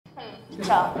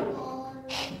Teacher.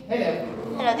 Hello.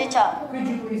 Hello, teacher. Could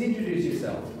you please introduce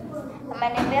yourself? My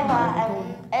name is Hoa.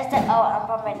 I'm SO. I'm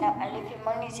from Vietnam. I live in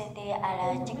Morning City.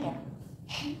 I like chicken.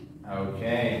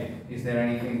 Okay. Is there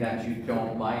anything that you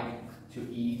don't like to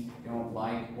eat? Don't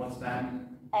like? What's that?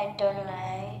 I don't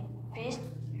like fish.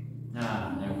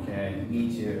 Ah, okay. Me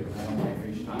too. I don't like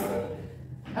fish either.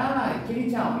 Alright, can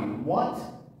you tell me what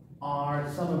are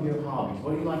some of your hobbies?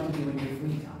 What do you like to do in your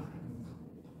free time?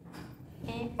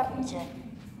 Eat badminton.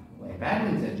 Play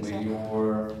badminton with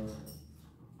your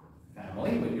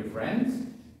family, with your friends,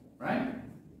 right?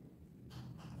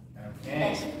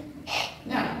 Okay. Yes.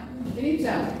 Now, can you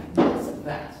tell me what's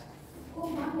that?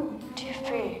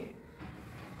 TV.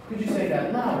 Could you say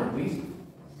that louder, please?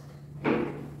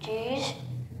 Cheese.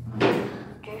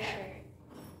 TV.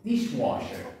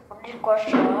 Dishwasher.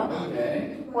 Dishwasher.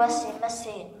 Okay. Washing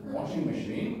machine. Washing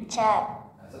machine. Tap.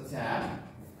 That's a tap.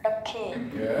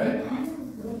 Bucket. Good.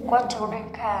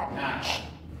 Watering can. Now,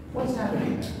 what's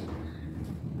happening there?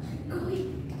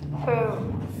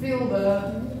 Fill Fill the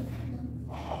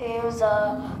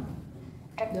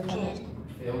bucket.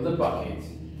 Fill the bucket.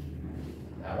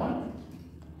 That one.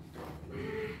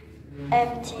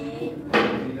 Empty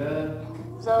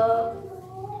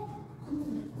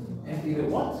Empty the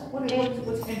what? What's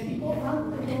empty?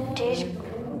 dish.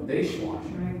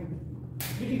 Dishwasher.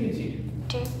 Could you continue?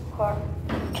 Dishwasher.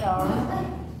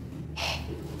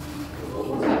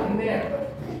 What's happening there?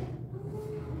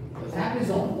 The tap is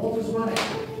on. Water's running.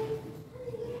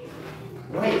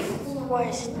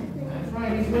 Waste. That's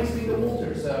right. He's wasting the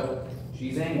water. So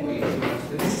she's angry. She wants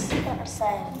to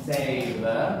save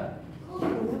the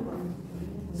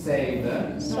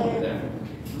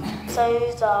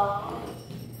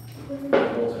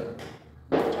water.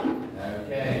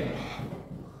 Okay.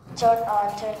 Turn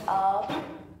on, turn off.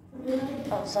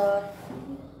 Also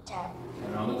tap.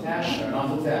 Turn on the tap. Turn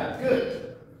on the tap.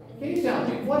 Good. Can you tell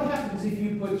me what happens if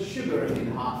you put sugar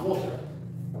in hot water?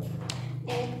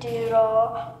 It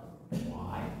dissolves.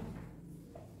 Why?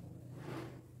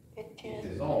 It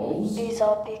Dissolves.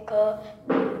 dissolves because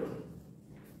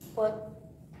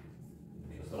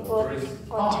The water is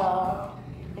hot.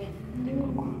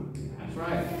 That's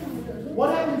right.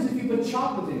 What happens if you put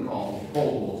chocolate in cold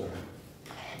water?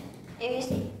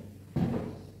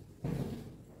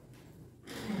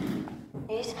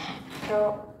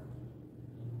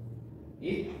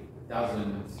 It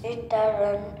doesn't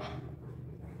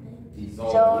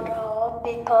Dissolve. dissolve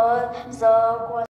because the